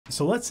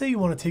So let's say you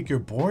want to take your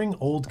boring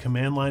old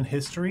command line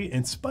history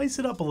and spice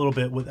it up a little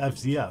bit with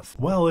FZF.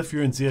 Well, if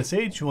you're in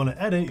ZSH, you want to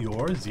edit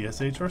your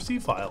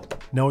ZSHRC file.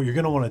 Now what you're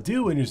going to want to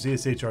do in your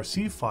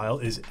ZSHRC file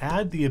is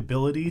add the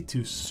ability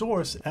to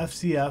source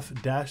FZF-ZSH.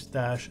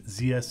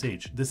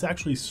 This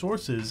actually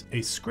sources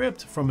a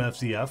script from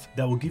FZF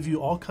that will give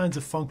you all kinds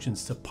of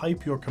functions to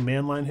pipe your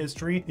command line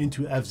history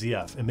into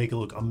FZF and make it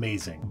look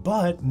amazing.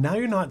 But now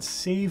you're not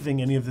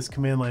saving any of this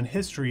command line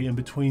history in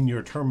between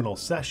your terminal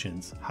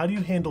sessions. How do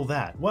you handle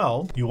that? Well,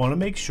 you want to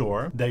make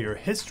sure that your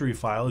history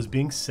file is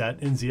being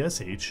set in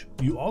ZSH.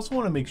 You also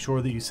want to make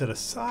sure that you set a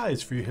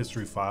size for your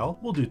history file.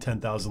 We'll do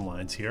 10,000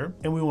 lines here,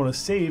 and we want to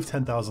save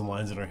 10,000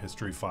 lines in our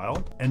history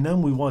file. And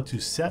then we want to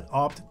set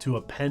opt to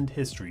append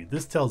history.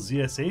 This tells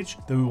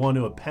ZSH that we want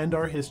to append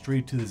our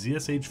history to the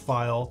ZSH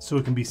file so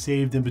it can be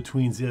saved in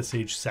between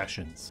ZSH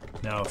sessions.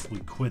 Now, if we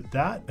quit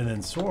that and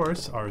then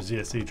source our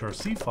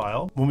ZSHRC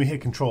file, when we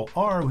hit Control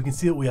R, we can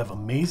see that we have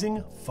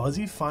amazing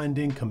fuzzy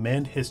finding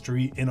command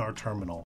history in our terminal.